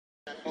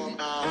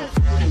Hey,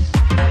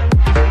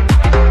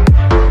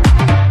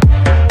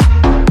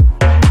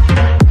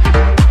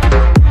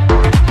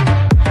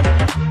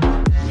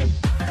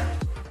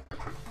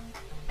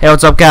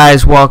 what's up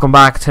guys, welcome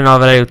back to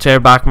another video. Today we're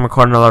back and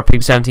recording another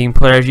FIFA 17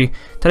 player review.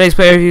 Today's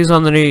player review is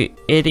on the new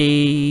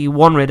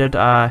 81 rated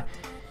Yeom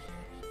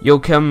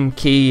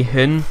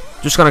Ki-hoon.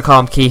 Just gonna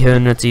call him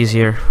Ki-hoon, it's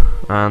easier,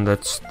 and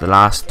it's the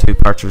last two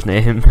parts of his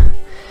name.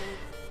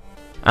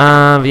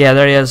 Yeah,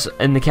 there he is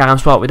in the cam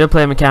spot. We did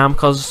play him in cam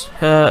because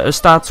his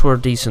stats were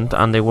decent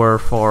and they were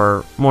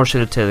for more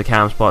suited to the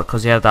cam spot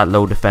because he had that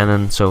low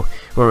defending, so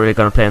we weren't really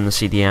going to play in the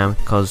CDM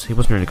because he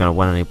wasn't really going to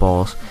win any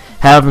balls.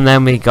 However, and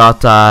then we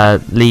got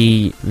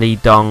Lee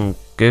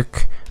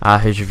Dong-gook,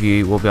 whose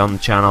review will be on the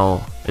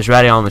channel, is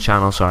ready on the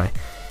channel, sorry.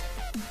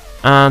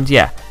 And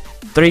yeah,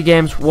 3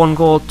 games, 1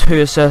 goal,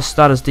 2 assists,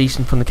 that is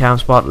decent from the cam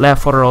spot.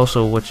 Left footer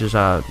also, which is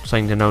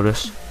something to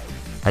notice.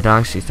 I don't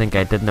actually think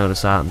I did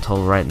notice that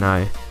until right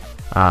now,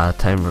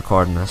 time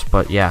recording this,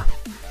 but yeah.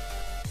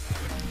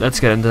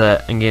 Let's get into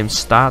the in-game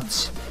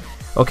stats.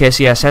 Okay,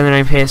 so yeah,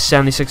 79 pace,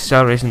 76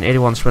 acceleration,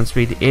 81 sprint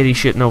speed, 80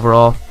 shooting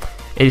overall,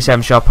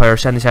 87 shot power,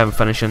 77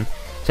 finishing,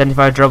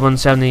 75 dribbling,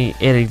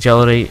 78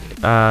 agility,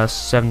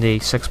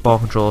 76 ball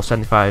control,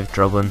 75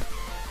 dribbling.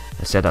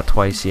 I said that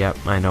twice, yeah,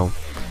 I know.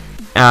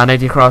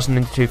 90 crossing,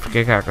 92 free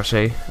kick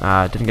accuracy,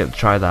 didn't get to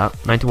try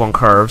that. 91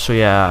 curve, so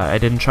yeah, I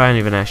didn't try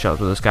any finesse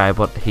shots with this guy,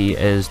 but he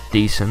is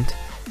decent.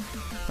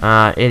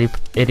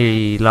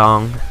 80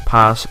 long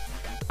pass,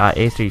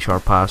 83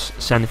 short pass,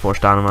 74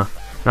 stamina,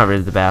 not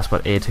really the best,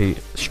 but 82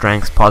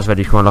 strength. Pause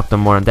video if you want to look them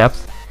more in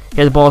depth.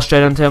 Hit the ball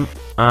straight into him,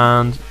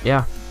 and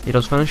yeah, he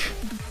does finish.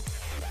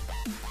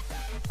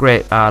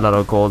 Great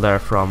little goal there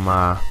from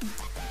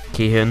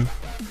Ki-hoon.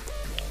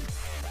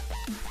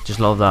 Just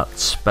love that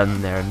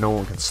spin there, no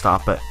one can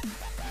stop it.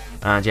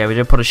 And yeah, we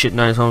did put a shooting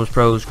down his homes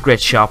pros.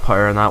 Great shot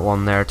power in that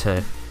one there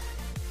to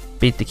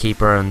beat the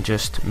keeper and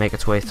just make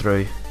its way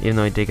through, even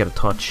though he did get a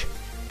touch.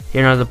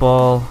 Here now the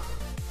ball,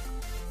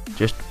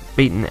 just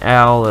beating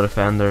all the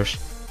defenders,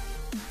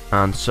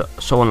 and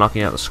so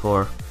unlucky at the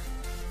score.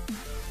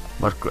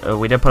 But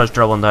we did put his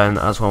dribbling down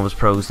as one of his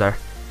pros there.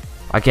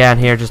 Again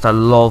here, just a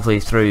lovely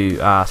through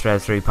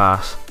thread through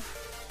pass.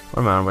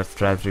 What am I on with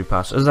thread through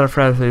pass? Is that a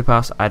thread through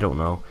pass? I don't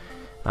know.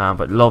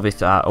 But lovely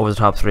over the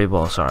top 3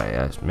 ball, sorry,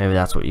 maybe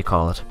that's what you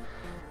call it.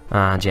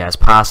 And yeah, his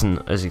passing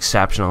is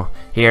exceptional.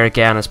 Here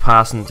again, his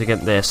passing to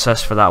get the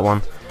assist for that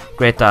one.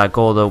 Great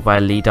goal though by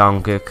Lee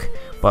Dong-gook,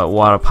 but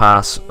what a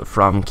pass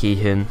from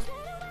Ki-hoon.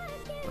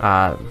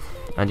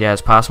 And yeah,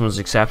 his passing was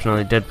exceptional.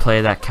 He did play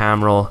that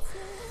cam role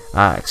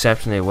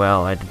exceptionally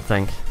well, I did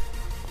think.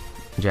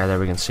 And yeah, there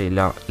we can see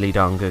Lee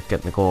Dong-gook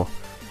getting the goal.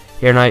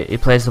 Here now, he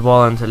plays the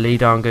ball into Lee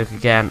Dong-gook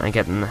again and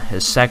getting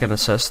his 2nd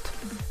assist.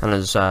 And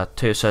his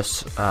 2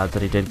 assists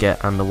that he did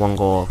get, and the 1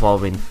 goal have all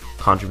been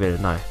contributed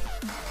now.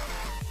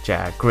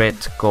 Yeah,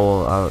 great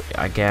goal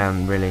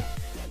again, really.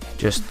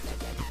 Just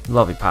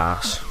lovely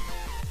pass.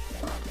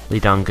 Lee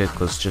Dong-gook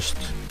was just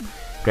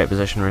great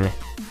position, really.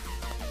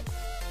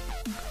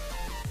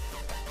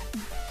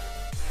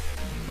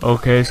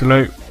 Okay, so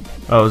now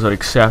that was an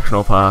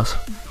exceptional pass.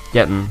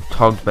 Getting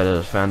tugged by the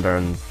defender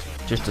and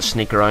just to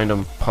sneak around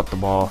him, put the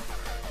ball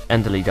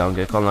into Lee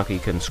Dong-gook. Unlucky he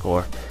couldn't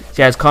score.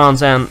 So yeah, his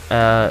cons then,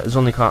 his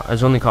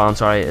only con,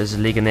 sorry, is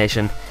League of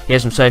Nations. He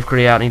is from South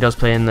Korea and he does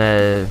play in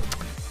the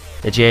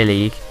J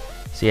League.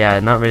 So yeah,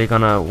 not really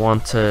gonna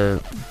want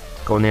to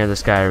go near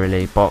this guy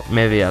really, but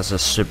maybe as a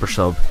super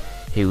sub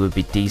he would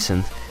be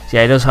decent. So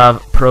yeah, he does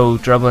have pro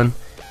dribbling.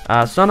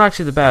 It's not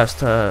actually the best,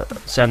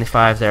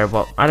 75 there,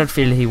 but I did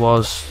feel he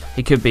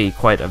could be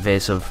quite an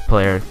evasive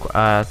player.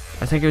 I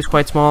think he was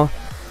quite small,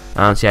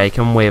 and so yeah, he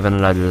can wave in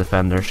and out of the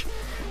defenders.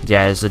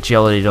 Yeah, his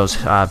agility does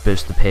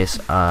boost the pace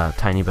a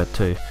tiny bit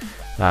too,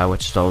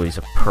 which is always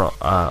a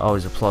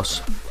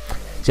plus.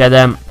 So yeah,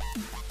 then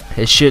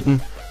his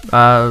shooting,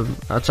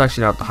 that's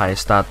actually not the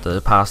highest stat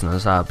the passing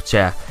is, but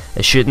yeah,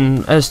 his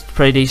shooting is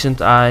pretty decent.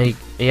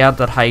 He had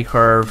that high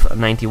curve,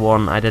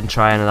 91. I didn't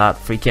try any of that.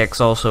 Free kicks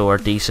also are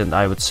decent.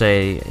 I would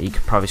say he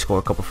could probably score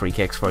a couple free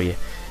kicks for you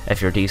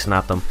if you're decent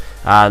at them.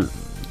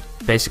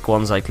 Basic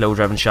ones like low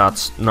driven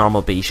shots,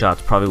 normal B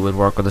shots probably would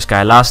work with this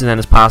guy. Lastly then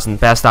is passing,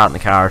 best stat in the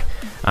card,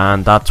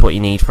 and that's what you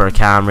need for a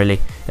cam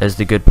really, is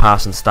the good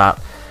passing stat.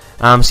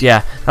 So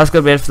yeah, that's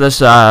gonna be it for this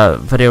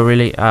video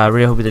really.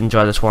 Really hope you did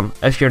enjoy this one.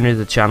 If you're new to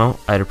the channel,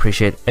 I'd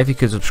appreciate if you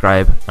could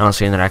subscribe, and I'll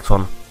see you in the next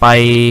one.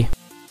 Bye.